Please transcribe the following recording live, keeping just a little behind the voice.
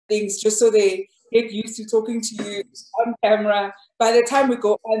things just so they get used to talking to you on camera. By the time we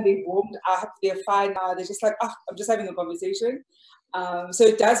go on, they warmed up, they're fine now. They're just like, oh, I'm just having a conversation. So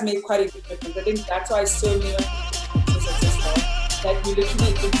it does make quite a big difference. I think that's why so many of people are successful. That you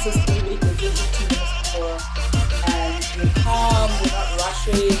literally consistently visit 2 minutes before, and you're calm, you're not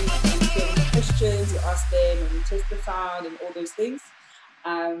rushing, and if you have any questions, you ask them, and you test the sound and all those things.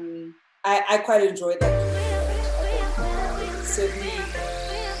 I quite enjoy that. It certainly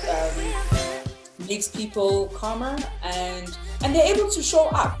makes people calmer, and they're able to show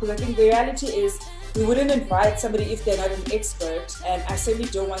up, because I think the reality is we wouldn't invite somebody if they're not an expert, and I certainly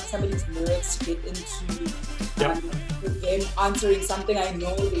don't want somebody's nerves to get into them answering something I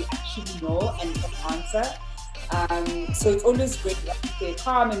know they actually know and can answer. So it's always great that they're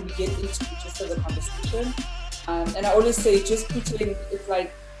calm and we get into the gist of the conversation. And I always say, just putting, it's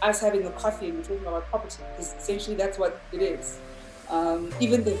like us having a coffee and we're talking about property, because essentially that's what it is.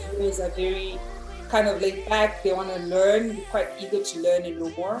 Even the viewers are very kind of laid back, they want to learn, they're quite eager to learn and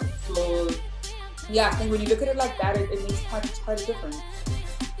know more. So yeah, I think when you look at it like that, it makes quite a difference.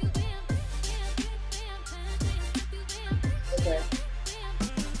 Okay.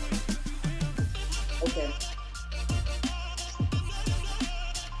 Okay.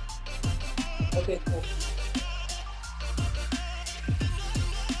 Okay, cool.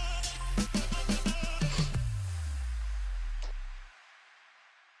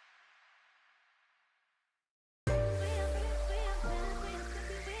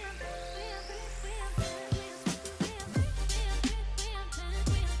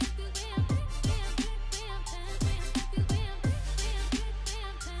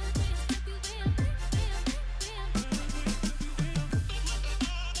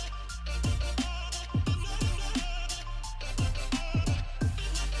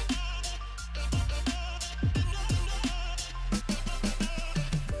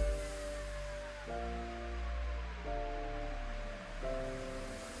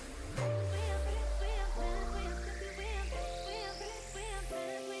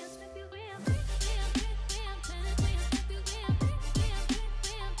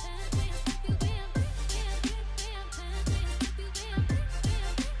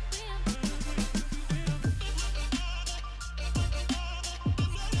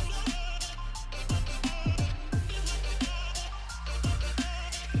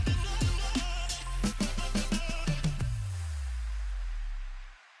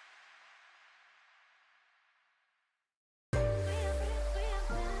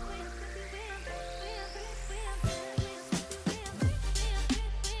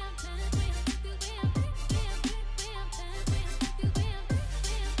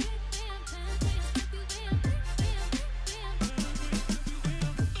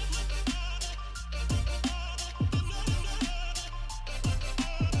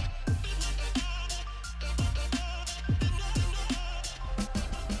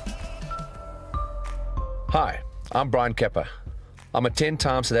 Hi, I'm Brian Kepper. I'm a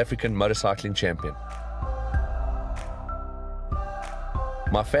 10-time South African motorcycling champion.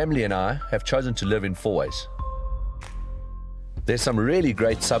 My family and I have chosen to live in Fourways. There's some really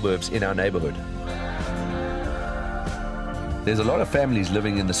great suburbs in our neighborhood. There's a lot of families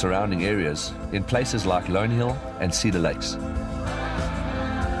living in the surrounding areas in places like Lone Hill and Cedar Lakes.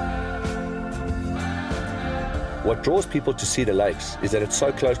 What draws people to Cedar Lakes is that it's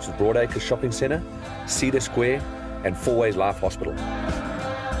so close to Broadacre Shopping Centre, Cedar Square and Fourways Life Hospital.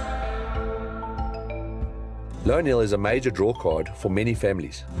 Lone Hill is a major draw card for many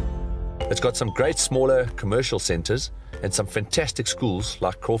families. It's got some great smaller commercial centres and some fantastic schools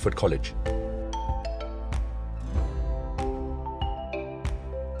like Crawford College.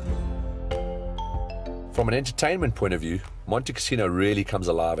 From an entertainment point of view, Monte Casino really comes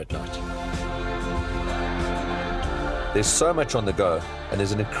alive at night. There's so much on the go, and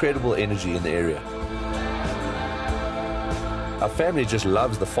there's an incredible energy in the area. Our family just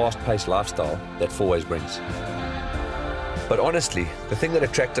loves the fast-paced lifestyle that Fourways brings. But honestly, the thing that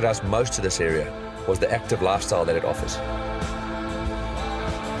attracted us most to this area was the active lifestyle that it offers.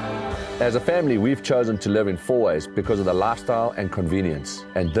 As a family, we've chosen to live in Fourways because of the lifestyle and convenience,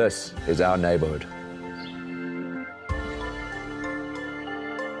 and this is our neighborhood.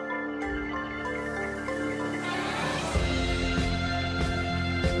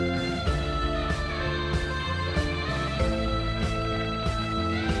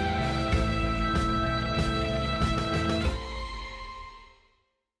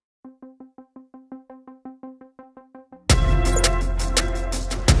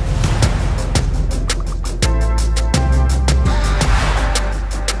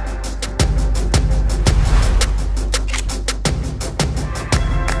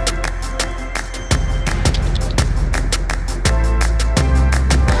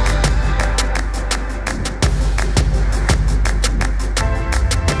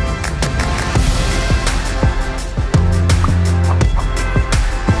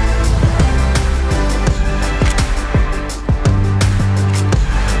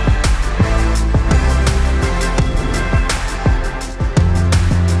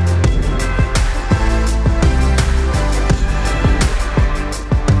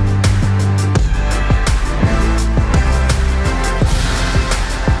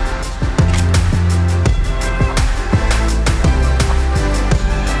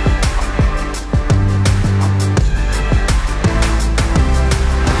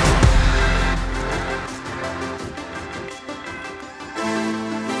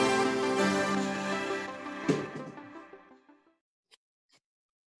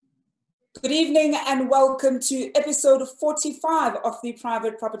 Good evening and welcome to episode 45 of the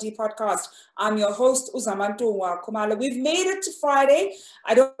Private Property Podcast. I'm your host, Zamantungwa. We've made it to Friday.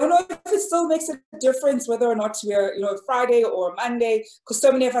 I don't know if it still makes a difference whether or not we're, Friday or Monday, because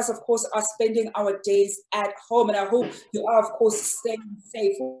so many of us, of course, are spending our days at home, and I hope you are, of course, staying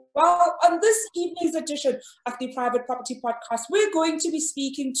safe. Well, on this evening's edition of the Private Property Podcast, we're going to be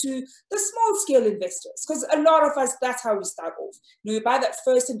speaking to the small-scale investors, because a lot of us, that's how we start off. You buy that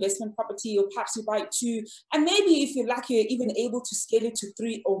first investment property, or perhaps you buy two, and maybe if you're lucky, you're even able to scale it to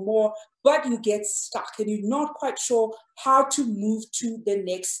 3 or more, but you get stuck and you're not quite sure how to move to the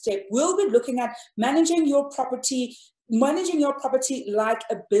next step. We'll be looking at managing your property like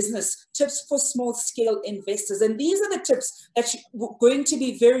a business, tips for small scale investors. And these are the tips that are going to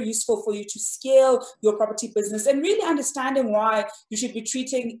be very useful for you to scale your property business and really understanding why you should be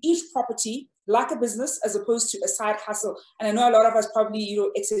treating each property like a business as opposed to a side hustle. And I know a lot of us probably,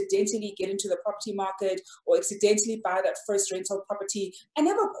 accidentally get into the property market or accidentally buy that first rental property and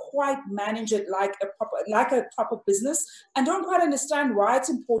never quite manage it like a proper business, and don't quite understand why it's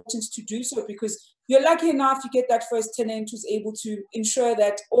important to do so, because you're lucky enough, you get that first tenant who's able to ensure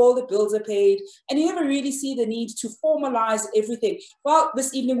that all the bills are paid, and you never really see the need to formalize everything. Well,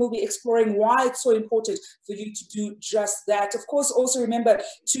 this evening we'll be exploring why it's so important for you to do just that. Of course, also remember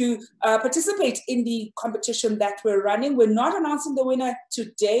to participate in the competition that we're running. We're not announcing the winner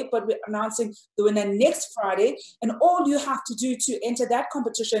today, but we're announcing the winner next Friday. And all you have to do to enter that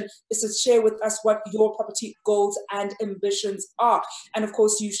competition is to share with us what your property goals and ambitions are. And of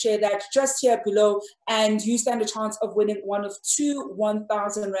course, you share that just here below, and you stand a chance of winning one of 2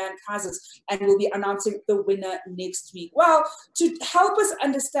 1,000 Rand prizes, and we'll be announcing the winner next week. Well, to help us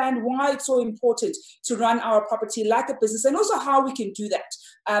understand why it's so important to run our property like a business, and also how we can do that,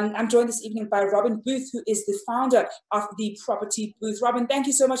 I'm joined this evening by Robin Booth, who is the founder of the Property Booth. Robin, thank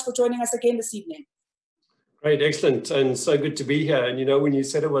you so much for joining us again this evening. Great, excellent, and so good to be here. And when you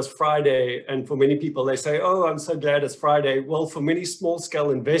said it was Friday, and for many people, they say, oh, I'm so glad it's Friday. Well, for many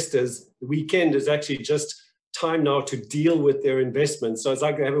small-scale investors, the weekend is actually just time now to deal with their investments. So it's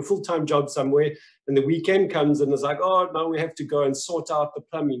like they have a full-time job somewhere, and the weekend comes and it's like, oh, now we have to go and sort out the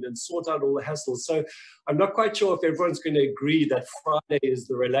plumbing and sort out all the hassles. So I'm not quite sure if everyone's going to agree that Friday is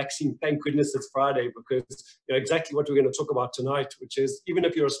the relaxing, thank goodness it's Friday, because exactly what we're going to talk about tonight, which is, even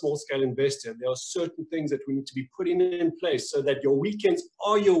if you're a small-scale investor, there are certain things that we need to be putting in place so that your weekends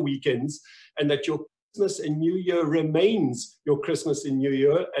are your weekends, and that your Christmas and New Year remains your Christmas and New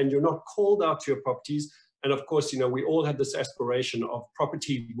Year, and you're not called out to your properties. And of course, we all have this aspiration of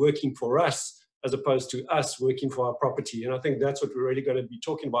property working for us as opposed to us working for our property. And I think that's what we're really going to be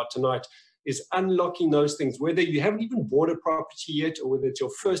talking about tonight, is unlocking those things. Whether you haven't even bought a property yet, or whether it's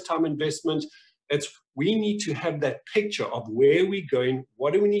your first time investment, we need to have that picture of where we're going,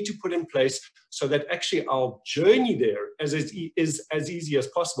 what do we need to put in place, so that actually our journey there is as easy as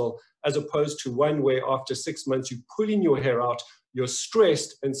possible, as opposed to one where after 6 months you're pulling your hair out, you're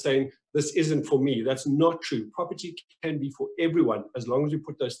stressed and saying, this isn't for me. That's not true. Property can be for everyone, as long as you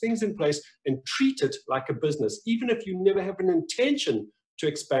put those things in place and treat it like a business, even if you never have an intention to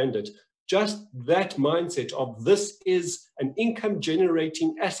expand it. Just that mindset of this is an income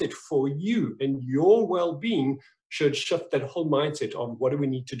generating asset for you and your well-being should shift that whole mindset of what do we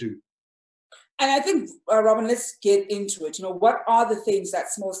need to do. And I think, Robin, let's get into it. What are the things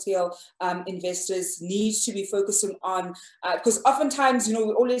that small-scale investors need to be focusing on? Because oftentimes, we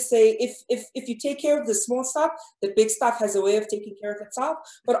always say, if you take care of the small stuff, the big stuff has a way of taking care of itself.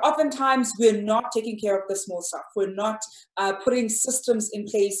 But oftentimes, we're not taking care of the small stuff. We're not putting systems in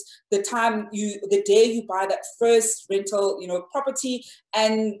place the day you buy that first rental, property,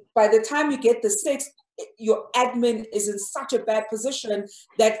 and by the time you get the sixth, your admin is in such a bad position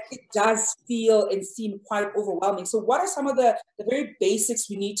that it does feel and seem quite overwhelming. So what are some of the very basics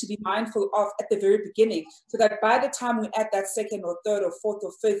we need to be mindful of at the very beginning, so that by the time we're at that second or third or fourth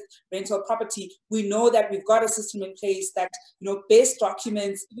or fifth rental property, we know that we've got a system in place that, base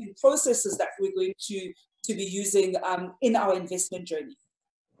documents, even processes that we're going to be using in our investment journey?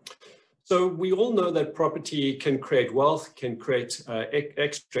 So we all know that property can create wealth, can create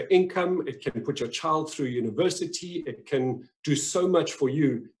extra income. It can put your child through university. It can do so much for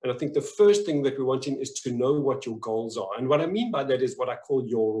you. And I think the first thing that we're wanting is to know what your goals are. And what I mean by that is what I call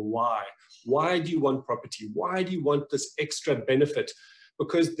your why. Why do you want property? Why do you want this extra benefit?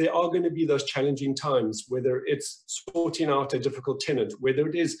 Because there are going to be those challenging times, whether it's sorting out a difficult tenant, whether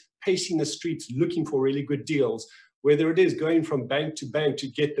it is pacing the streets looking for really good deals, whether it is going from bank to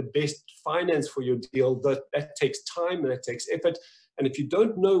get the best finance for your deal. That takes time and that takes effort. And if you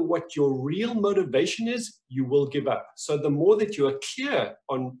don't know what your real motivation is, you will give up. So the more that you are clear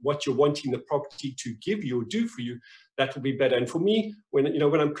on what you're wanting the property to give you or do for you, that will be better. And for me, when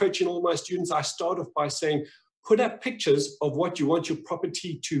I'm coaching all my students, I start off by saying, put up pictures of what you want your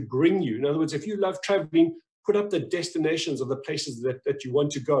property to bring you. In other words, if you love traveling, put up the destinations of the places that you want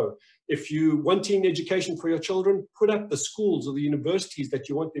to go. If you're wanting education for your children, put up the schools or the universities that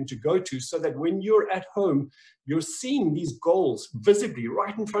you want them to go to, so that when you're at home, you're seeing these goals visibly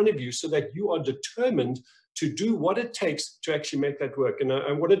right in front of you, so that you are determined to do what it takes to actually make that work. And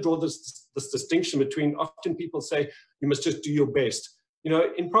I want to draw this distinction between, often people say, you must just do your best.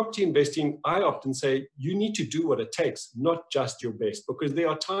 In property investing, I often say you need to do what it takes, not just your best, because there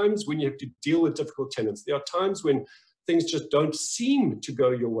are times when you have to deal with difficult tenants. There are times when things just don't seem to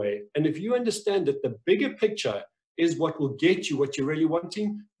go your way. And if you understand that the bigger picture is what will get you what you're really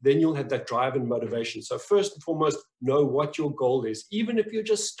wanting, then you'll have that drive and motivation. So first and foremost, know what your goal is. Even if you're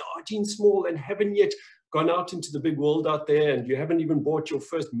just starting small and haven't yet gone out into the big world out there, and you haven't even bought your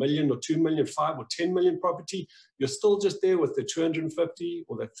first million or 2 million, 5 or 10 million property, you're still just there with the 250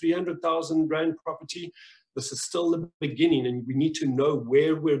 or the 300,000 rand property. This is still the beginning, and we need to know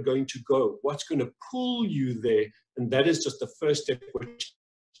where we're going to go, what's going to pull you there. And that is just the first step, which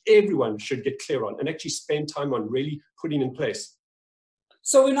everyone should get clear on and actually spend time on really putting in place.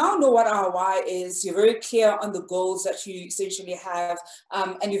 So we now know what our why is. You're very clear on the goals that you essentially have,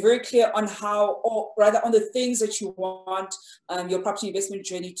 and you're very clear on how, or rather on the things that you want your property investment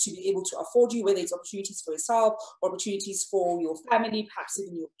journey to be able to afford you, whether it's opportunities for yourself, opportunities for your family, perhaps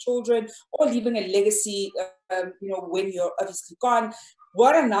even your children, or leaving a legacy, when you're obviously gone.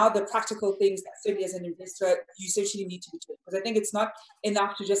 What are now the practical things that certainly as an investor you essentially need to be doing? Because I think it's not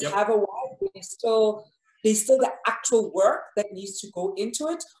enough to just have a why, but there's still the actual work that needs to go into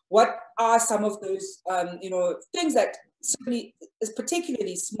it. What are some of those, things that certainly,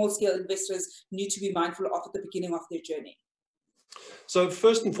 particularly small-scale investors, need to be mindful of at the beginning of their journey? So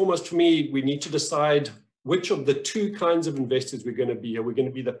first and foremost, for me, we need to decide which of the two kinds of investors we're going to be. Are we going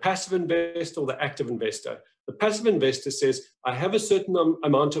to be the passive investor or the active investor? The passive investor says, I have a certain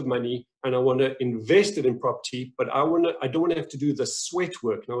amount of money and I want to invest it in property, but I don't want to have to do the sweat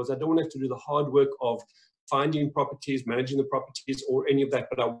work. In other words, I don't want to have to do the hard work of finding properties, managing the properties, or any of that,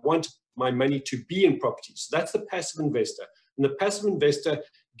 but I want my money to be in properties. So that's the passive investor. And the passive investor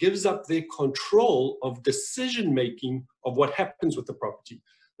gives up their control of decision-making of what happens with the property.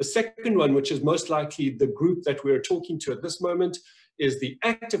 The second one, which is most likely the group that we're talking to at this moment, is the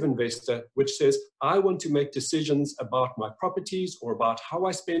active investor, which says, I want to make decisions about my properties or about how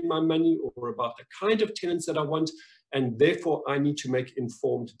I spend my money or about the kind of tenants that I want, and therefore I need to make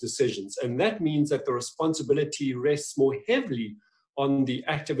informed decisions. And that means that the responsibility rests more heavily on the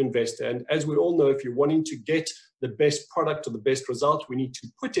active investor. And as we all know, if you're wanting to get the best product or the best result, we need to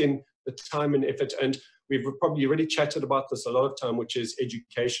put in the time and effort. And we've probably already chatted about this a lot of time, which is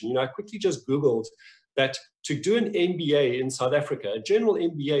education. I quickly just Googled that to do an MBA in South Africa, a general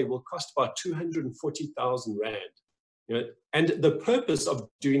MBA will cost about 240,000 Rand. And the purpose of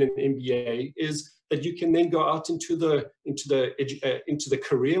doing an MBA is that you can then go out into the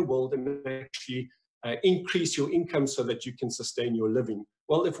career world and actually increase your income so that you can sustain your living.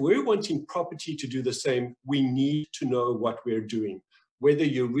 Well, if we're wanting property to do the same, we need to know what we're doing. Whether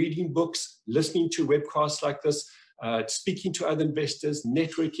you're reading books, listening to webcasts like this, speaking to other investors,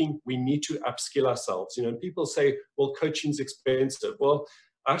 networking, we need to upskill ourselves. People say, well, coaching's expensive. Well,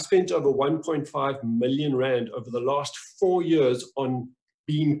 I've spent over 1.5 million Rand over the last 4 years on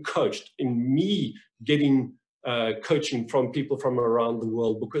being coached, in me getting coaching from people from around the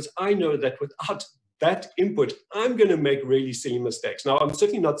world, because I know that without that input, I'm going to make really silly mistakes. Now, I'm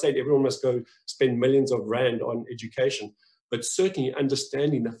certainly not saying everyone must go spend millions of Rand on education, but certainly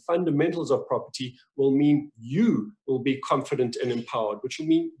understanding the fundamentals of property will mean you will be confident and empowered, which will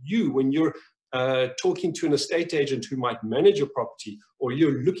mean you, when you're talking to an estate agent who might manage your property, or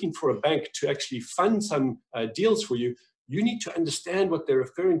you're looking for a bank to actually fund some deals for you, you need to understand what they're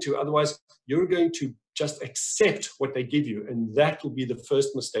referring to. Otherwise, you're going to just accept what they give you. And that will be the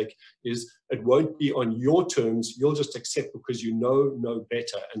first mistake, is it won't be on your terms. You'll just accept because you know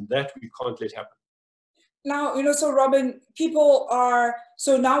better. And that we can't let happen. Now, so Robin,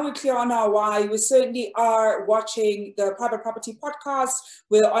 so now we're clear on our why. We certainly are watching the Private Property Podcast.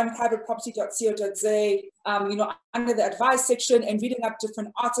 We're on privateproperty.co.za, under the advice section, and reading up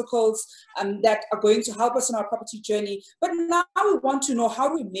different articles that are going to help us in our property journey. But now we want to know, how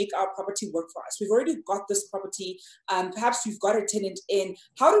do we make our property work for us? We've already got this property. Perhaps we've got a tenant in.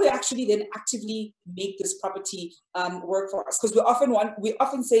 How do we actually then actively make this property work for us? Because we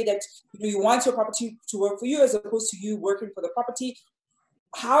often say that you want your property to work for you as opposed to you working for the property.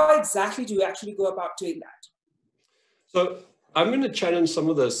 how exactly do you actually go about doing that? So I'm going to challenge some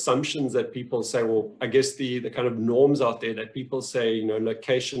of the assumptions that people say, well, I guess the kind of norms out there that people say, you know,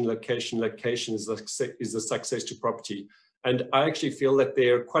 location is the success to property. And I actually feel that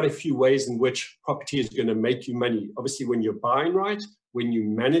there are quite a few ways in which property is going to make you money. Obviously, when you're buying right, when you're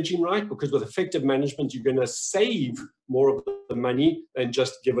managing right, because with effective management, you're going to save more of the money than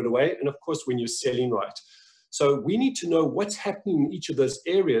just give it away. And of course, when you're selling right. So we need to know what's happening in each of those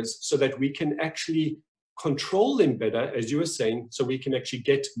areas so that we can actually control them better, as you were saying, so we can actually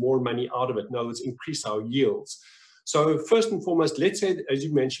get more money out of it. In other words, increase our yields. So first and foremost, let's say, as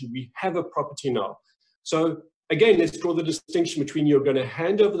you mentioned, we have a property now. So again, let's draw the distinction between you're going to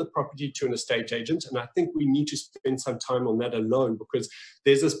hand over the property to an estate agent. And I think we need to spend some time on that alone, because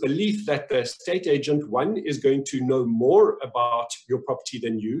there's this belief that the estate agent, one, is going to know more about your property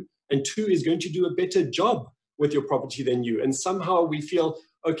than you, and two, is going to do a better job with your property than you. And somehow we feel,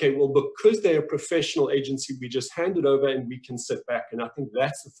 okay, well, because they're a professional agency, we just hand it over and we can sit back. And I think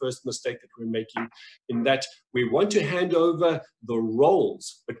that's the first mistake that we're making, in that we want to hand over the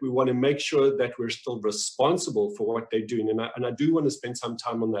roles, but we want to make sure that we're still responsible for what they're doing. And I do want to spend some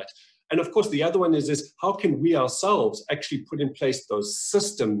time on that. And of course, the other one is how can we ourselves actually put in place those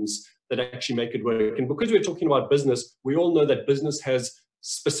systems that actually make it work? And because we're talking about business, we all know that business has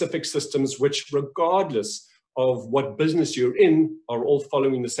specific systems which, regardless of what business you're in, are all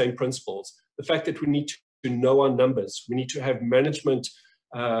following the same principles. The fact that we need to know our numbers, we need to have management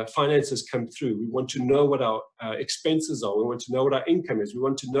finances come through. We want to know what our expenses are. We want to know what our income is. We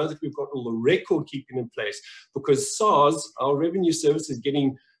want to know that we've got all the record keeping in place, because SARS, our revenue service, is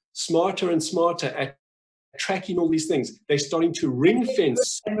getting smarter and smarter at tracking all these things. They're starting to ring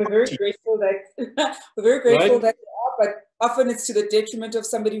fence. And we're very grateful that Right? they are, but often it's to the detriment of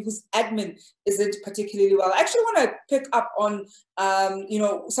somebody whose admin isn't particularly well. I actually want to pick up on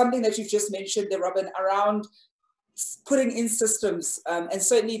something that you've just mentioned there, Robin, around putting in systems, and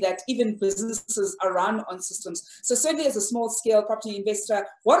certainly that even businesses are run on systems. So certainly as a small scale property investor,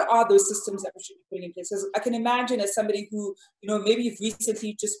 what are those systems that we should be putting in place? Because I can imagine, as somebody who, maybe you've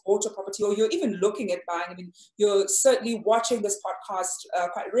recently just bought a property, or you're even looking at buying, I mean, you're certainly watching this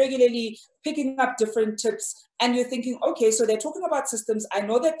podcast quite regularly, picking up different tips, and you're thinking, okay, so they're talking about systems. I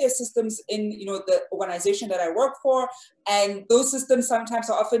know that there's systems in, the organization that I work for, and those systems sometimes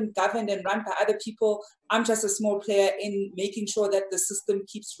are often governed and run by other people. I'm just a small player in making sure that the system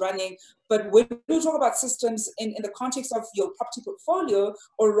keeps running. But when we talk about systems in the context of your property portfolio,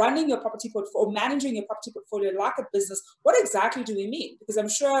 or running your property portfolio, or managing your property portfolio like a business, what exactly do we mean? Because I'm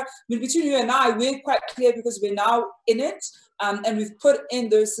sure, between you and I, we're quite clear because we're now in it. And we've put in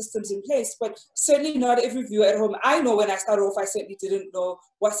those systems in place, but certainly not every viewer at home. I know when I started off, I certainly didn't know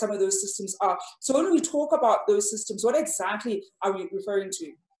what some of those systems are. So when we talk about those systems, what exactly are we referring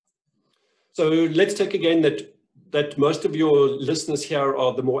to? So let's take again that most of your listeners here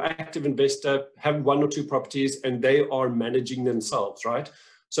are the more active investor, have one or two properties, and they are managing themselves, right?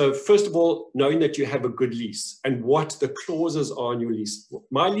 So first of all, knowing that you have a good lease and what the clauses are in your lease.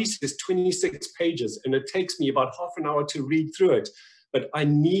 My lease is 26 pages and it takes me about half an hour to read through it. But I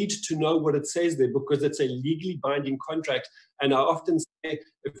need to know what it says there, because it's a legally binding contract. And I often say,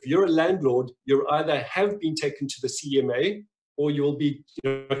 if you're a landlord, you either have been taken to the CMA, or you will be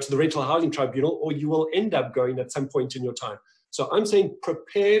to the Rental Housing Tribunal, or you will end up going at some point in your time. So I'm saying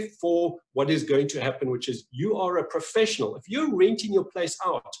prepare for what is going to happen, which is you are a professional. If you're renting your place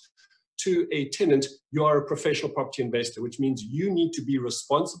out to a tenant, you are a professional property investor, which means you need to be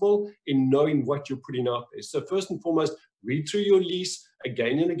responsible in knowing what you're putting out there. So first and foremost, read through your lease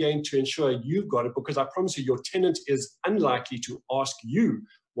again and again to ensure you've got it, because I promise you, your tenant is unlikely to ask you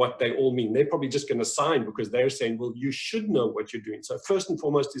what they all mean. They're probably just going to sign because they're saying, well, you should know what you're doing. So first and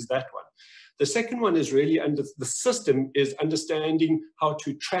foremost is that one. The second one is really under the system is understanding how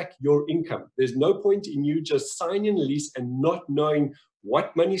to track your income. There's no point in you just signing a lease and not knowing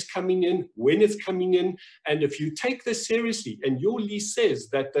what money's coming in, when it's coming in. And if you take this seriously and your lease says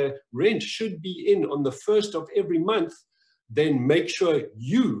that the rent should be in on the 1st of every month, then make sure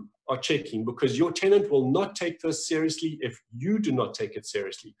you are checking, because your tenant will not take this seriously if you do not take it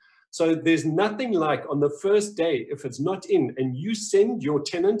seriously. So there's nothing like on the first day, if it's not in, and you send your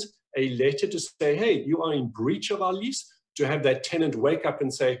tenant a letter to say, hey, you are in breach of our lease, to have that tenant wake up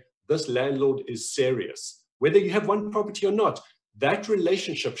and say, this landlord is serious. Whether you have one property or not, that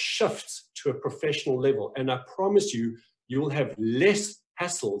relationship shifts to a professional level. And I promise you, you will have less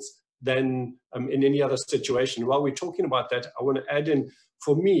hassles than in any other situation. While we're talking about that, I want to add in,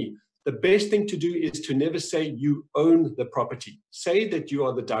 for me, the best thing to do is to never say you own the property. Say that you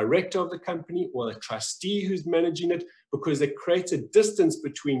are the director of the company or a trustee who's managing it, because it creates a distance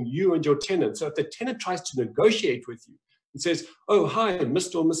between you and your tenant. So if the tenant tries to negotiate with you and says, oh, hi,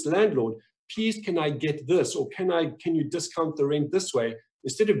 Mr. or Miss Landlord, please can I get this, or can you discount the rent this way?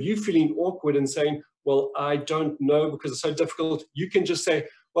 Instead of you feeling awkward and saying, well, I don't know because it's so difficult, you can just say,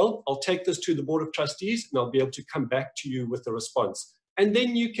 well, I'll take this to the Board of Trustees and I'll be able to come back to you with a response. And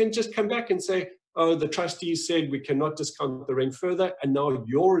then you can just come back and say, oh, the trustees said we cannot discount the rent further, and now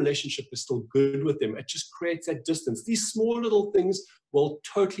your relationship is still good with them. It just creates that distance. These small little things will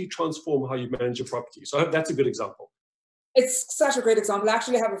totally transform how you manage your property. So I hope that's a good example. It's such a great example. I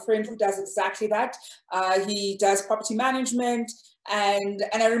actually have a friend who does exactly that. He does property management. And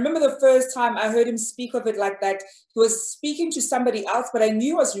I remember the first time I heard him speak of it like that, he was speaking to somebody else, but I knew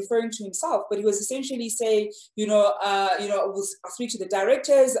he was referring to himself. But he was essentially saying, I'll speak to the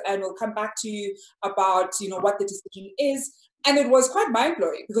directors and we'll come back to you about, what the decision is. And it was quite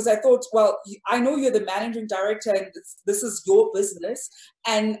mind-blowing because I thought, well, I know you're the managing director and this is your business,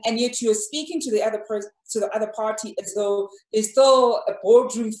 and yet you're speaking to the other party as though there's still a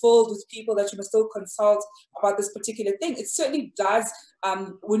boardroom filled with people that you must still consult about this particular thing. It certainly does,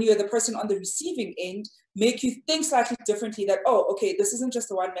 when you're the person on the receiving end, make you think slightly differently that, oh, okay, this isn't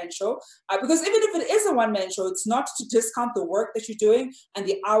just a one-man show. Because even if it is a one-man show, it's not to discount the work that you're doing and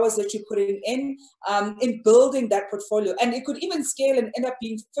the hours that you're putting in building that portfolio. And it could even scale and end up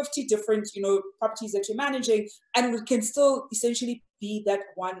being 50 different, properties that you're managing, and it can still essentially be that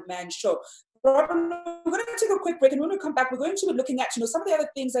one-man show. Robin, we're going to take a quick break, and when we come back, we're going to be looking at, some of the other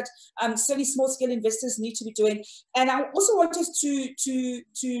things that certainly small-scale investors need to be doing. And I also want us to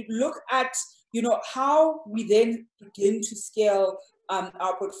look at, how we then begin to scale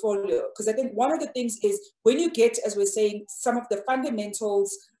our portfolio. Because I think one of the things is when you get, as we're saying, some of the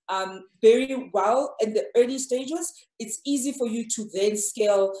fundamentals very well in the early stages, it's easy for you to then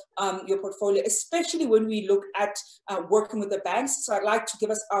scale your portfolio, especially when we look at working with the banks. So I'd like to give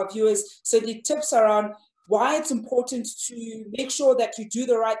our viewers certainly tips around why it's important to make sure that you do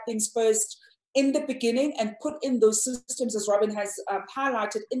the right things first in the beginning and put in those systems, as Robin has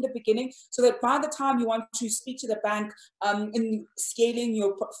highlighted in the beginning, so that by the time you want to speak to the bank in scaling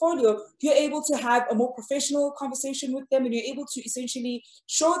your portfolio, you're able to have a more professional conversation with them and you're able to essentially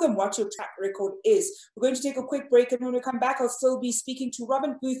show them what your track record is. We're going to take a quick break, and when we come back, I'll still be speaking to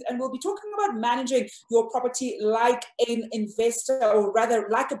Robin Booth, and we'll be talking about managing your property like an investor, or rather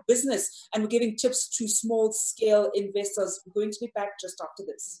like a business, and we're giving tips to small scale investors. We're going to be back just after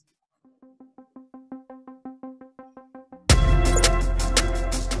this.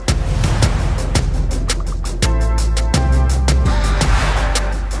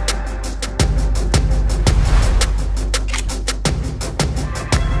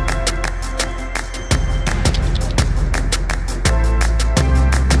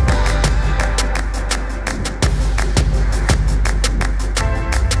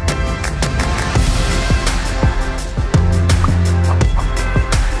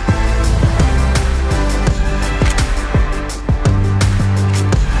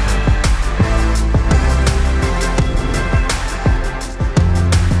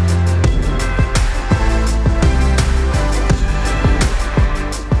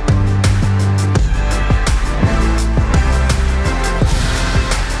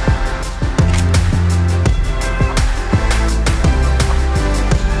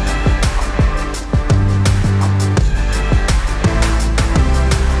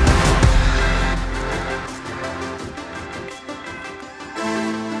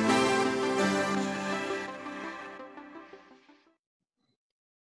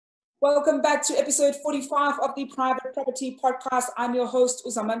 Welcome back to episode 45 of the Private Property Podcast. I'm your host,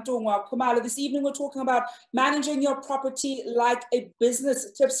 Zamantungwa. This evening, we're talking about managing your property like a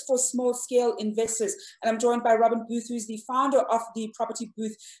business, tips for small-scale investors. And I'm joined by Robin Booth, who's the founder of the Property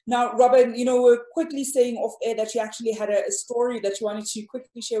Booth. Now, Robin, we're quickly saying off air that you actually had a story that you wanted to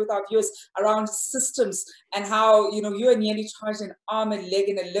quickly share with our viewers around systems and how, you are nearly charged an arm, a leg,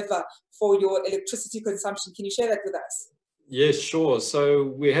 and a liver for your electricity consumption. Can you share that with us? Yes, sure. So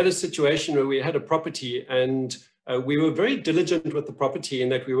we had a situation where we had a property, and we were very diligent with the property in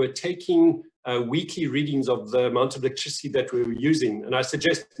that we were taking weekly readings of the amount of electricity that we were using. And I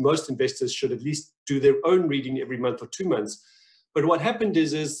suggest most investors should at least do their own reading every month or 2 months. But what happened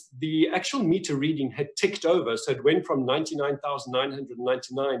is the actual meter reading had ticked over. So it went from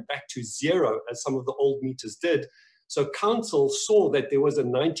 99,999 back to 0, as some of the old meters did. So council saw that there was a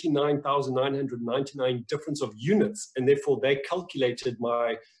 99,999 difference of units, and therefore they calculated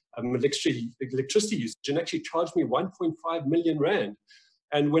my electricity usage and actually charged me 1.5 million rand.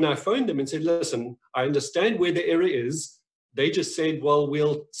 And when I phoned them and said, listen, I understand where the error is, they just said, well,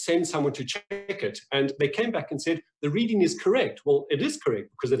 we'll send someone to check it. And they came back and said, the reading is correct. Well, it is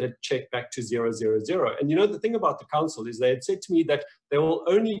correct because it had checked back to 000. And you know, the thing about the council is they had said to me that they will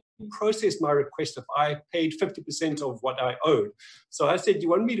only process my request if I paid 50% of what I owed. So I said, you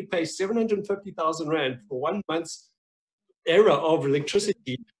want me to pay 750,000 Rand for 1 month's error of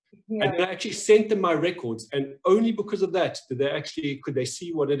electricity? Yeah. And then I actually sent them my records, and only because of that could they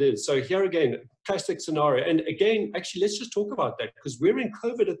see what it is. So here again, classic scenario. And again, actually, let's just talk about that, because we're in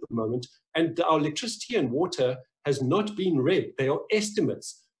COVID at the moment, and our electricity and water has not been read. They are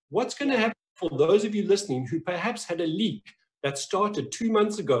estimates. What's going to happen for those of you listening who perhaps had a leak that started 2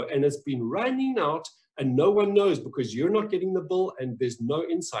 months ago and has been running out and no one knows because you're not getting the bill and there's no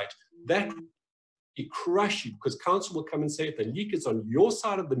insight? That crush you, because council will come and say, if the leak is on your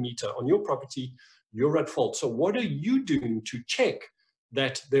side of the meter, on your property, you're at fault. So what are you doing to check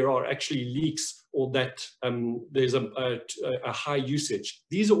that there are actually leaks, or that there's a high usage?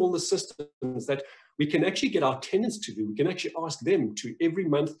 These are all the systems that we can actually get our tenants to do. We can actually ask them to every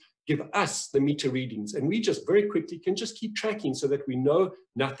month give us the meter readings, and we just very quickly can just keep tracking so that we know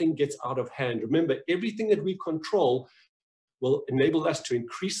nothing gets out of hand. Remember, everything that we control will enable us to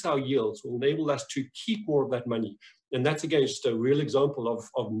increase our yields, will enable us to keep more of that money. And that's, again, just a real example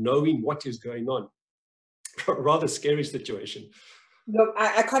of knowing what is going on. Rather scary situation. Look,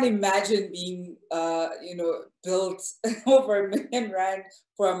 I can't imagine being, billed over R1 million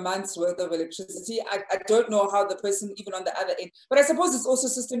for a month's worth of electricity. I don't know how the person, even on the other end, but I suppose it's also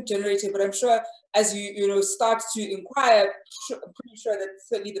system generated. But I'm sure as you start to inquire, I'm pretty sure that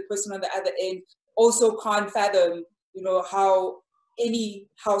certainly the person on the other end also can't fathom how any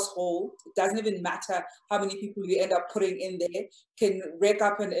household, it doesn't even matter how many people you end up putting in there, can rake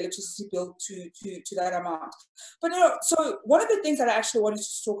up an electricity bill to that amount. But so one of the things that I actually wanted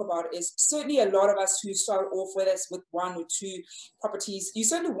to talk about is certainly a lot of us who start off, whether it's with 1 or 2 properties, you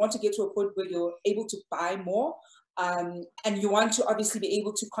certainly want to get to a point where you're able to buy more. And you want to obviously be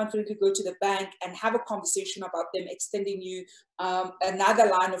able to confidently go to the bank and have a conversation about them extending you another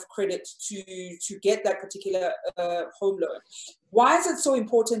line of credit to get that particular home loan. Why is it so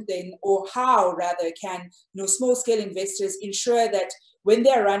important then, or how rather can small scale investors ensure that when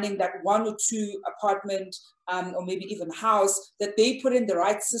they're running that 1 or 2 apartment or maybe even house, that they put in the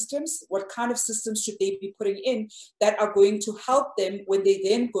right systems? What kind of systems should they be putting in that are going to help them when they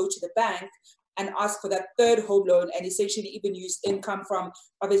then go to the bank and ask for that third home loan, and essentially even use income from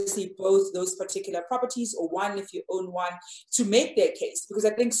obviously both those particular properties, or one if you own one, to make their case? Because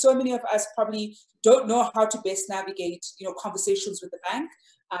I think so many of us probably don't know how to best navigate conversations with the bank.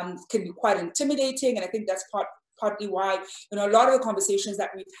 Can be quite intimidating, and I think that's partly why a lot of the conversations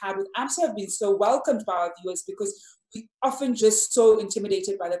that we've had with AMSA have been so welcomed by our viewers, because we often just so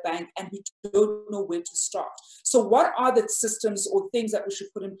intimidated by the bank and we don't know where to start. So what are the systems or things that we should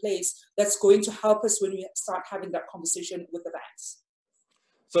put in place that's going to help us when we start having that conversation with the banks?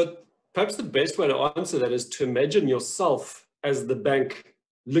 So perhaps the best way to answer that is to imagine yourself as the bank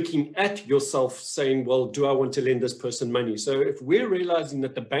looking at yourself saying, well, do I want to lend this person money? So if we're realizing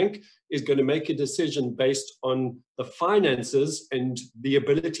that the bank is going to make a decision based on the finances and the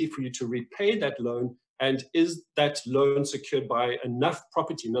ability for you to repay that loan, and is that loan secured by enough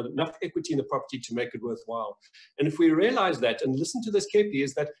property, not enough equity in the property to make it worthwhile? And if we realize that, and listen to this carefully,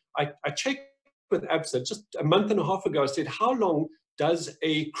 is that I checked with ABSA just a month and a half ago. I said, how long does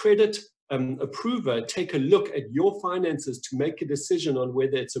a credit approver take a look at your finances to make a decision on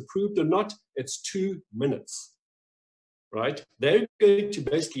whether it's approved or not? It's 2 minutes, right? They're going to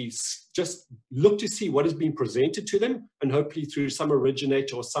basically just look to see what is being presented to them, and hopefully through some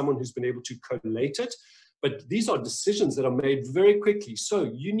originator or someone who's been able to collate it. But these are decisions that are made very quickly.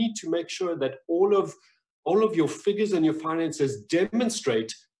 So you need to make sure that all of your figures and your finances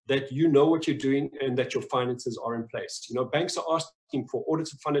demonstrate that you know what you're doing and that your finances are in place. Banks are asking for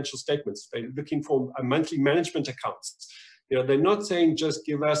audited financial statements. They're looking for a monthly management accounts. They're not saying just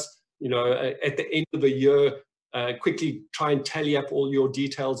give us, at the end of the year, quickly try and tally up all your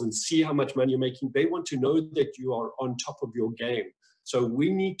details and see how much money you're making. They want to know that you are on top of your game. So we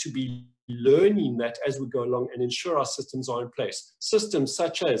need to be learning that as we go along and ensure our systems are in place. Systems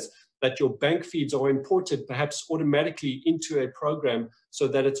such as that your bank feeds are imported perhaps automatically into a program, so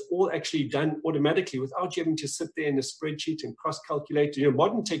that it's all actually done automatically without you having to sit there in a spreadsheet and cross-calculate.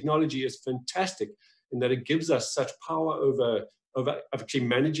 Modern technology is fantastic in that it gives us such power over actually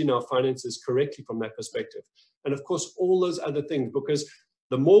managing our finances correctly from that perspective. And of course, all those other things, because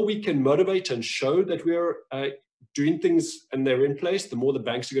the more we can motivate and show that we're doing things and they're in place, the more the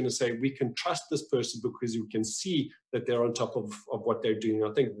banks are going to say, we can trust this person because we can see that they're on top of what they're doing.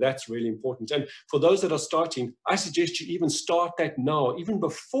 I think that's really important. And for those that are starting, I suggest you even start that now, even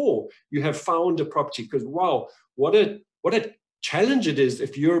before you have found a property, because wow, what a challenge it is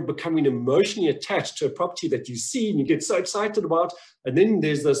if you're becoming emotionally attached to a property that you see and you get so excited about, and then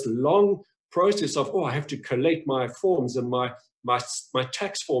there's this long process of, oh, I have to collate my forms and my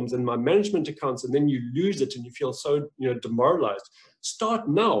tax forms and my management accounts, and then you lose it and you feel so demoralized. Start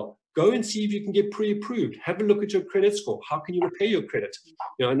now. Go and see if you can get pre-approved. Have a look at your credit score. How can you repair your credit?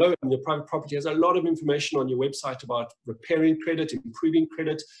 I know your private property has a lot of information on your website about repairing credit, improving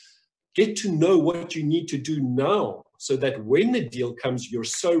credit. Get to know what you need to do now so that when the deal comes, you're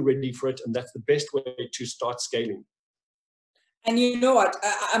so ready for it, and that's the best way to start scaling. And you know what,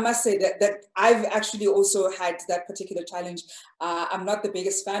 I must say that I've actually also had that particular challenge. I'm not the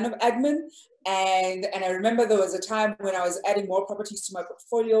biggest fan of admin. And I remember there was a time when I was adding more properties to my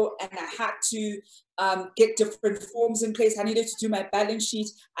portfolio and I had to get different forms in place. I needed to do my balance sheet.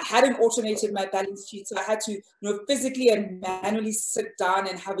 I hadn't automated my balance sheet, so I had to physically and manually sit down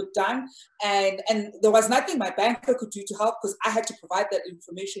and have it done. And there was nothing my banker could do to help because I had to provide that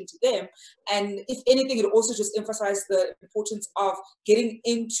information to them. And if anything, it also just emphasized the importance of getting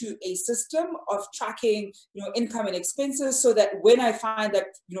into a system of tracking income and expenses, so that when I find that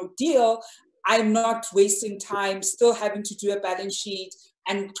deal, I'm not wasting time still having to do a balance sheet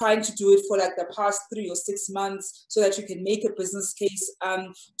and trying to do it for like the past 3 or 6 months, so that you can make a business case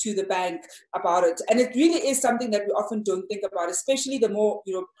to the bank about it. And it really is something that we often don't think about, especially the more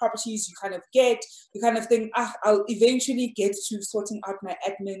properties you kind of get. You kind of think, I'll eventually get to sorting out my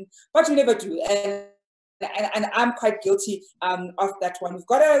admin, but you never do. And I'm quite guilty of that one. We've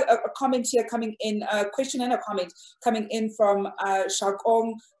got a comment here coming in, a question and a comment coming in from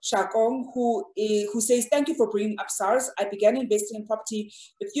Shakong, who says, thank you for bringing up SARS. I began investing in property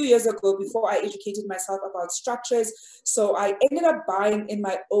a few years ago before I educated myself about structures. So I ended up buying in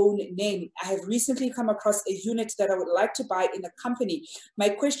my own name. I have recently come across a unit that I would like to buy in a company. My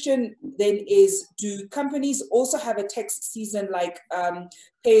question then is, do companies also have a tax season like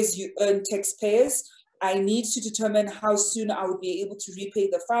pay-as-you-earn taxpayers? I need to determine how soon I would be able to repay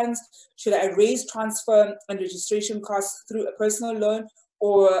the funds. Should I raise transfer and registration costs through a personal loan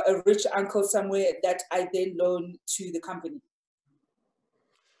or a rich uncle somewhere that I then loan to the company?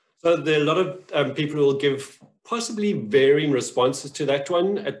 So there are a lot of people who will give possibly varying responses to that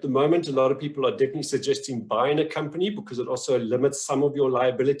one. At the moment, a lot of people are definitely suggesting buying a company because it also limits some of your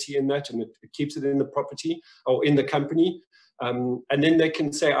liability in that, and it keeps it in the property or in the company. And then they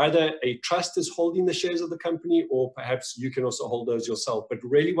can say either a trust is holding the shares of the company, or perhaps you can also hold those yourself. But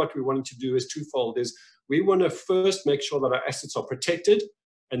really what we want to do is twofold. We want to first make sure that our assets are protected,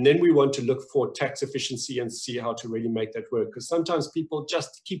 and then we want to look for tax efficiency and see how to really make that work. Because sometimes people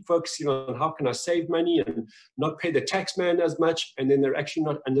just keep focusing on how can I save money and not pay the tax man as much, and then they're actually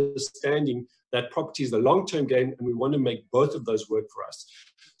not understanding that property is the long-term game, and we want to make both of those work for us.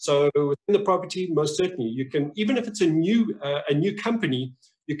 So within the property, most certainly, you can, even if it's a new company,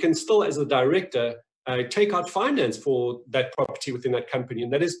 you can still, as a director, take out finance for that property within that company.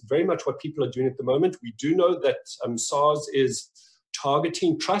 And that is very much what people are doing at the moment. We do know that SARS is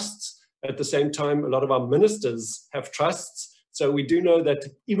targeting trusts. At the same time, a lot of our ministers have trusts. So we do know that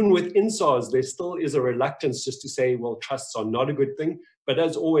even within SARS, there still is a reluctance just to say, well, trusts are not a good thing. But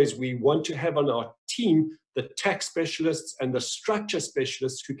as always, we want to have on our team the tax specialists and the structure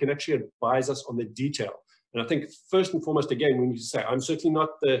specialists who can actually advise us on the detail. And I think first and foremost, again, we need to say, I'm certainly not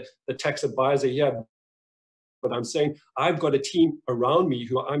the tax advisor here, but I'm saying I've got a team around me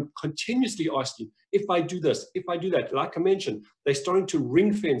who I'm continuously asking, if I do this, if I do that. Like I mentioned, they're starting to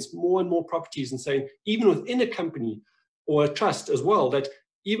ring fence more and more properties and saying, even within a company or a trust as well, that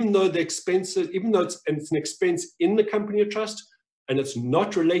even though the expenses, even though it's an expense in the company or trust, and it's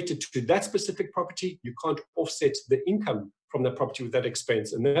not related to that specific property, you can't offset the income from the property with that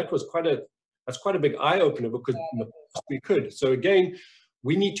expense. And that was quite a big eye opener, because we could. So again,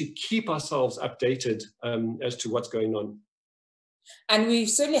 we need to keep ourselves updated as to what's going on. And we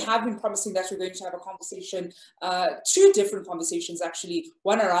certainly have been promising that we're going to have a conversation, 2 different conversations actually,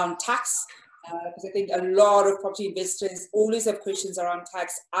 one around tax, because I think a lot of property investors always have questions around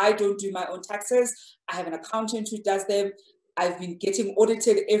tax. I don't do my own taxes. I have an accountant who does them. I've been getting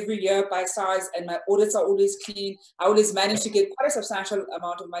audited every year by SARS, and my audits are always clean. I always manage to get quite a substantial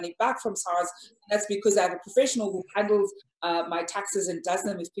amount of money back from SARS. And that's because I have a professional who handles my taxes and does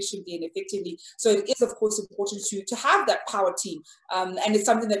them efficiently and effectively. So it is, of course, important to have that power team. And it's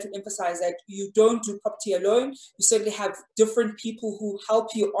something that we emphasize, that you don't do property alone. You certainly have different people who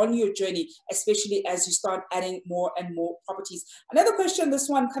help you on your journey, especially as you start adding more and more properties. Another question, this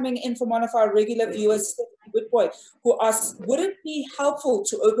one coming in from one of our regular viewers, Whitboy, who asks, would it be helpful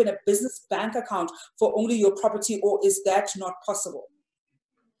to open a business bank account for only your property, or is that not possible?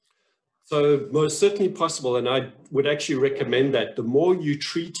 So most certainly possible, and I would actually recommend that. The more you're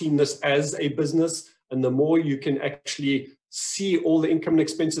treating this as a business, and the more you can actually see all the income and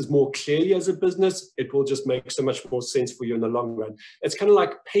expenses more clearly as a business, it will just make so much more sense for you in the long run. It's kind of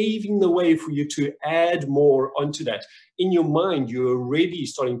like paving the way for you to add more onto that. In your mind, you're already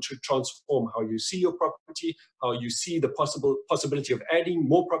starting to transform how you see your property, how you see the possibility of adding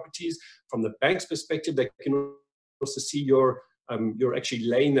more properties. From the bank's perspective, they can also see you're actually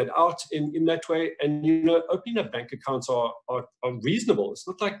laying that out in that way. And, you know, opening up bank accounts are reasonable. It's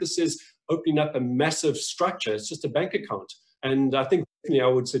not like this is opening up a massive structure. It's just a bank account. And I think definitely I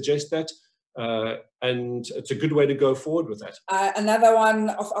would suggest that. And it's a good way to go forward with that. Another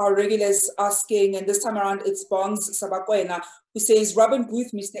one of our regulars asking, and this time around it's Bongs Sabakwena, who says, Robin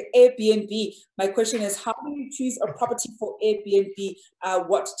Booth, Mr. Airbnb. My question is, how do you choose a property for Airbnb?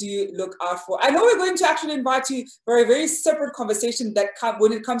 What do you look out for? I know we're going to actually invite you for a very separate conversation that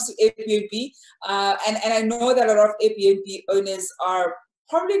when it comes to Airbnb. And I know that a lot of Airbnb owners are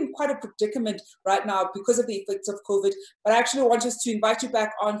probably in quite a predicament right now because of the effects of COVID, but I actually want us to invite you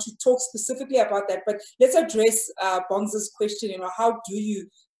back on to talk specifically about that. But let's address Bongs' question, you know, how do you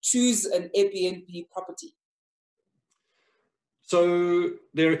choose an Airbnb property? So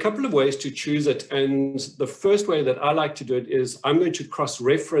there are a couple of ways to choose it. And the first way that I like to do it is I'm going to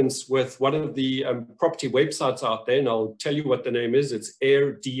cross-reference with one of the property websites out there, and I'll tell you what the name is. It's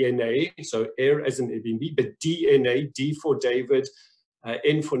AirDNA, so Air as in Airbnb, but DNA, D for David,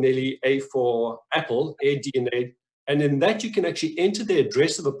 N for Nelly, A for Apple, AirDNA. And in that, you can actually enter the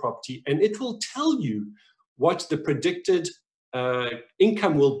address of a property, and it will tell you what the predicted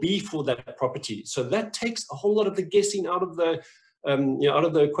income will be for that property. So that takes a whole lot of the guessing out of the out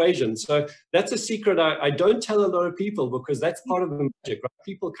of the equation. So that's a secret I don't tell a lot of people, because that's part of the magic, right?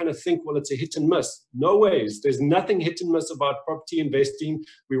 People kind of think, well, it's a hit and miss. No ways. There's nothing hit and miss about property investing.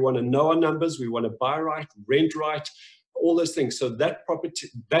 We want to know our numbers. We want to buy right, rent right, all those things. So that property,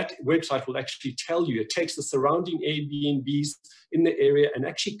 that website will actually tell you. It takes the surrounding Airbnbs in the area and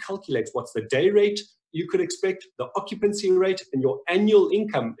actually calculates what's the day rate you could expect, the occupancy rate, and your annual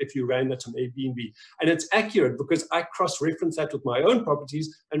income if you ran that on Airbnb. And it's accurate because I cross-reference that with my own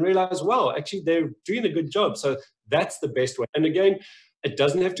properties and realize, wow, actually they're doing a good job. So that's the best way. And again, it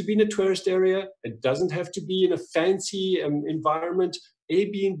doesn't have to be in a tourist area. It doesn't have to be in a fancy environment.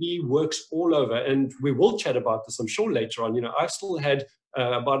 Airbnb works all over. And we will chat about this, I'm sure, later on. You know, I've still had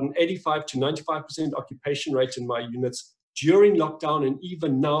about an 85 to 95% occupation rate in my units during lockdown and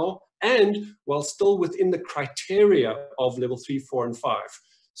even now, and while still within the criteria of level 3, 4, and 5.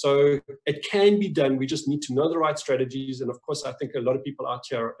 So it can be done. We just need to know the right strategies. And of course, I think a lot of people out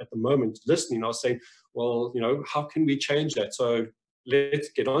here at the moment listening are saying, well, you know, how can we change that? So let's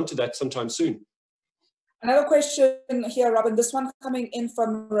get on to that sometime soon. Another question here, Robin, this one coming in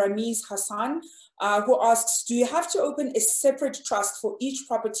from Ramiz Hassan, who asks, do you have to open a separate trust for each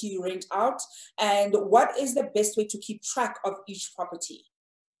property you rent out? And what is the best way to keep track of each property?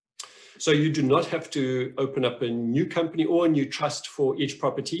 So you do not have to open up a new company or a new trust for each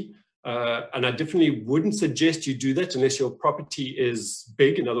property. And I definitely wouldn't suggest you do that unless your property is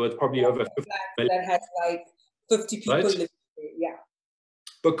big. In other words, probably over 50 million. That has like 50 people right? living there, yeah.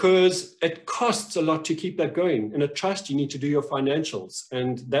 Because it costs a lot to keep that going. In a trust, you need to do your financials,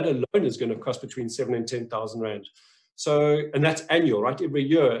 and that alone is going to cost between 7,000 and 10,000 rand. So, and that's annual, right? Every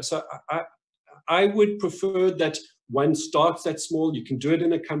year. So I would prefer that one starts that small. You can do it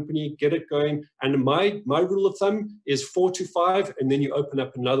in a company, get it going. And my rule of thumb is 4 to 5, and then you open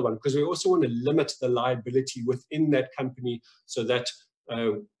up another one, because we also want to limit the liability within that company so that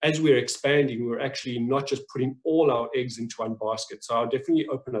as we're expanding, we're actually not just putting all our eggs into one basket. So I'll definitely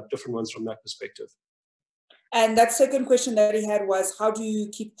open up different ones from that perspective. And that second question that he had was, how do you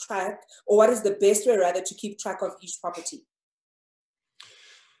keep track, or what is the best way rather to keep track of each property?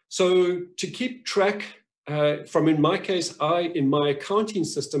 So to keep track, in my case, in my accounting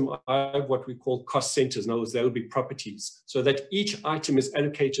system, I have what we call cost centers. In other words, they'll be properties, so that each item is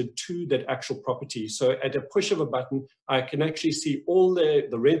allocated to that actual property. So at a push of a button, I can actually see all the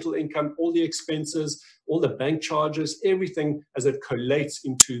rental income, all the expenses, all the bank charges, everything as it collates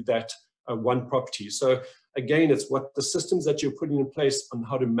into that one property. So again, it's what the systems that you're putting in place and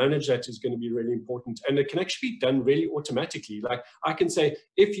how to manage that is going to be really important. And it can actually be done really automatically. Like I can say,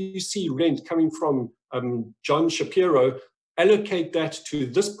 if you see rent coming from John Shapiro, allocate that to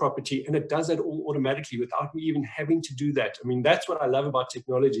this property, and it does that all automatically without me even having to do that. I mean, that's what I love about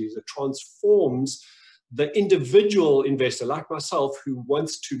technology, is it transforms the individual investor like myself who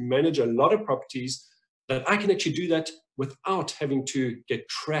wants to manage a lot of properties, that I can actually do that without having to get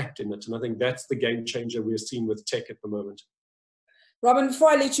trapped in it. And I think that's the game changer we're seeing with tech at the moment. Robin, before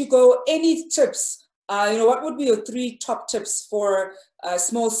I let you go, any tips? What would be your 3 top tips for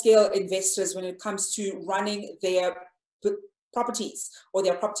small scale investors when it comes to running their properties or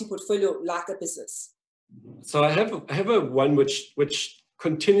their property portfolio like a business? So I have a one which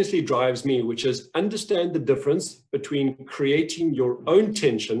continuously drives me, which is understand the difference between creating your own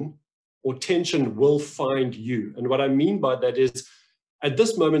tension, or tension will find you. And what I mean by that is, at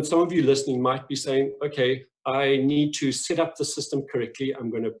this moment, some of you listening might be saying, okay, I need to set up the system correctly.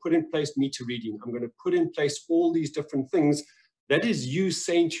 I'm going to put in place meter reading. I'm going to put in place all these different things. That is you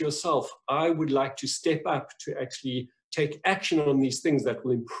saying to yourself, I would like to step up to actually take action on these things that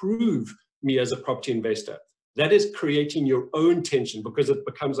will improve me as a property investor. That is creating your own tension, because it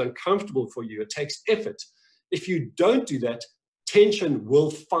becomes uncomfortable for you. It takes effort. If you don't do that, tension will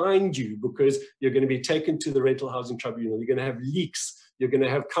find you, because you're going to be taken to the rental housing tribunal. You're going to have leaks. You're going to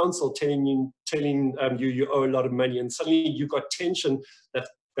have counsel telling you you owe a lot of money, and suddenly you've got tension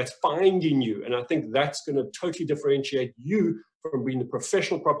that's finding you. And I think that's going to totally differentiate you from being a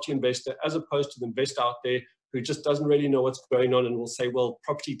professional property investor, as opposed to the investor out there who just doesn't really know what's going on and will say, well,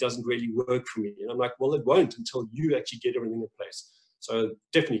 property doesn't really work for me. And I'm like, well, it won't until you actually get everything in place. So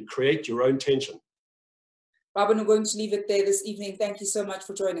definitely create your own tension. Robin, we're going to leave it there this evening. Thank you so much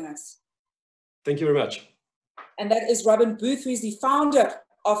for joining us. Thank you very much. And that is Robin Booth, who is the founder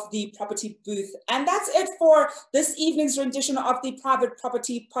of the Property Booth. And that's it for this evening's rendition of the Private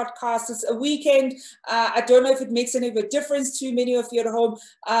Property Podcast. It's a weekend. I don't know if it makes any of a difference to many of you at home.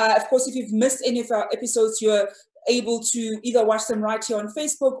 Of course, if you've missed any of our episodes, you're able to either watch them right here on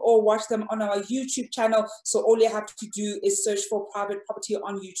Facebook or watch them on our YouTube channel. So all you have to do is search for Private Property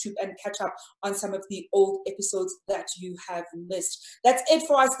on YouTube and catch up on some of the old episodes that you have missed. That's it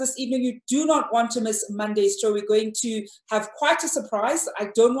for us this evening. You do not want to miss Monday's show. We're going to have quite a surprise. I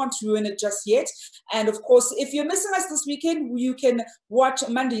don't want to ruin it just yet. And of course, if you're missing us this weekend, you can watch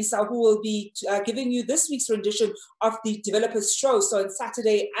Mandisa, who will be giving you this week's rendition of the Developers Show. So on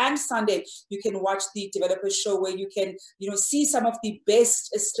Saturday and Sunday, you can watch the Developers Show, where you can, see some of the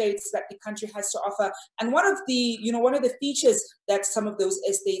best estates that the country has to offer, and one of the features that some of those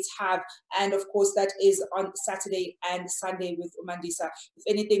estates have. And of course, that is on Saturday and Sunday with Mandisa. If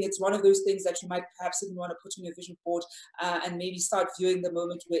anything, it's one of those things that you might perhaps even want to put on your vision board and maybe start viewing the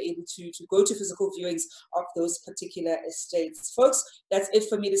moment we're able to go to physical viewings of those particular estates. Folks, that's it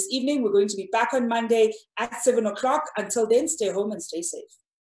for me this evening. We're going to be back on Monday at 7 o'clock. Until then, stay home and stay safe.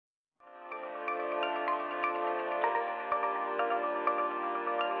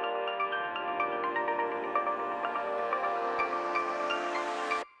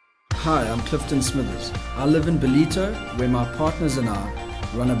 Hi, I'm Clifton Smithers. I live in Belito, where my partners and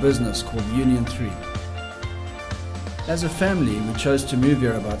I run a business called Union 3. As a family, we chose to move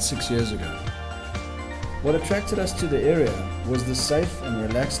here about 6 years ago. What attracted us to the area was the safe and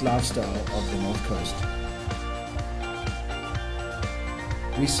relaxed lifestyle of the North Coast.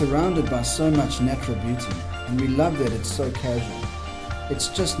 We're surrounded by so much natural beauty, and we love that it's so casual. It's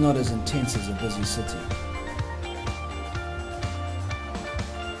just not as intense as a busy city.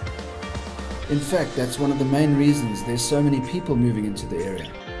 In fact, that's one of the main reasons there's so many people moving into the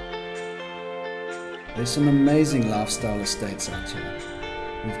area. There's some amazing lifestyle estates out here.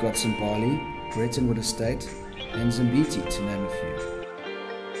 We've got St. Barley, Brettonwood Estate, and Zambiti, to name a few.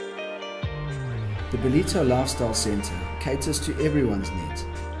 The Belito Lifestyle Centre caters to everyone's needs.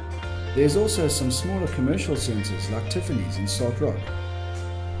 There's also some smaller commercial centres like Tiffany's and Salt Rock.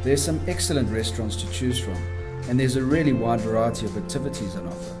 There's some excellent restaurants to choose from, and there's a really wide variety of activities on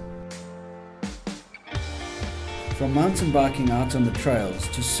offer. From mountain biking out on the trails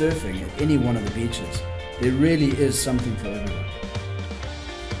to surfing at any one of the beaches, there really is something for everyone.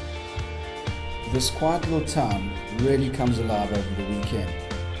 This quiet little town really comes alive over the weekend.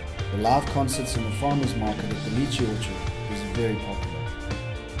 The live concerts and the farmers market at the Lychee Orchard is very popular.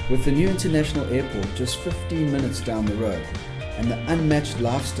 With the new international airport just 15 minutes down the road and the unmatched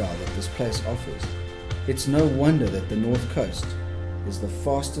lifestyle that this place offers, it's no wonder that the North Coast is the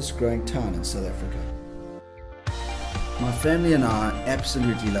fastest growing town in South Africa. My family and I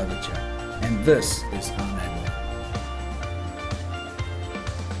absolutely love it here, and this is our neighborhood.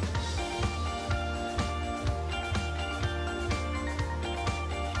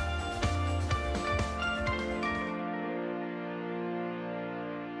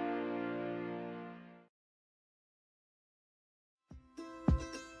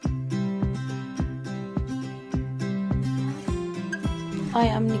 Hi,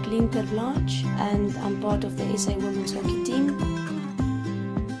 I'm Nicoline Terblanche and I'm part of the SA Women's Hockey team.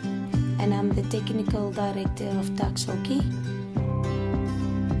 And I'm the technical director of Tax Hockey.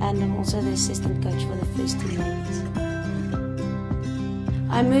 And I'm also the assistant coach for the first team ladies.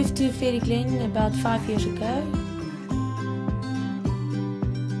 I moved to Ferry Glen about 5 years ago.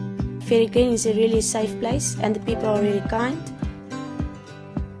 Ferry Glen is a really safe place and the people are really kind.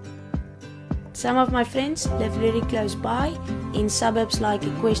 Some of my friends live very close by in suburbs like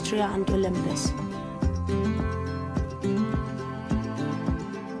Equestria and Olympus.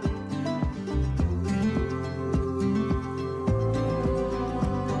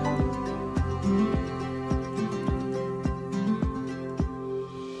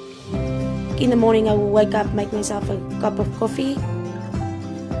 In the morning I will wake up, make myself a cup of coffee,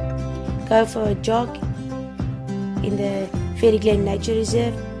 go for a jog in the Ferry Glen Nature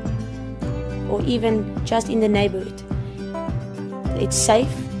Reserve or even just in the neighborhood. It's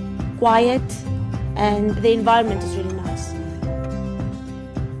safe, quiet, and the environment is really nice.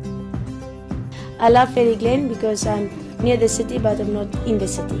 I love Ferry Glen because I'm near the city but I'm not in the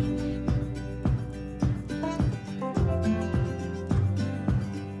city.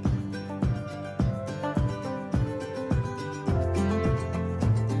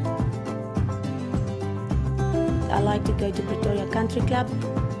 I like to go to Pretoria Country Club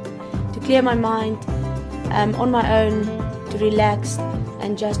to clear my mind, on my own, to relax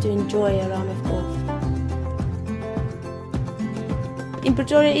and just to enjoy a round of golf. In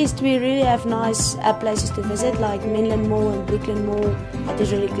Pretoria East we really have nice places to visit like Menlyn Mall and Brooklyn Mall that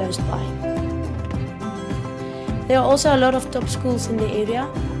is really close by. There are also a lot of top schools in the area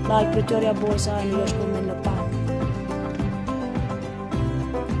like Pretoria Boys High and Hoërskool Menlo Park.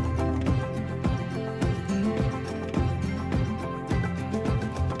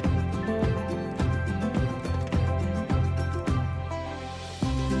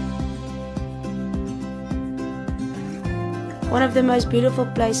 One of the most beautiful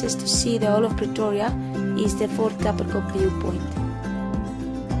places to see the whole of Pretoria is the Fort Kapperkop viewpoint.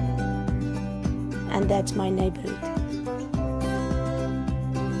 And that's my neighborhood.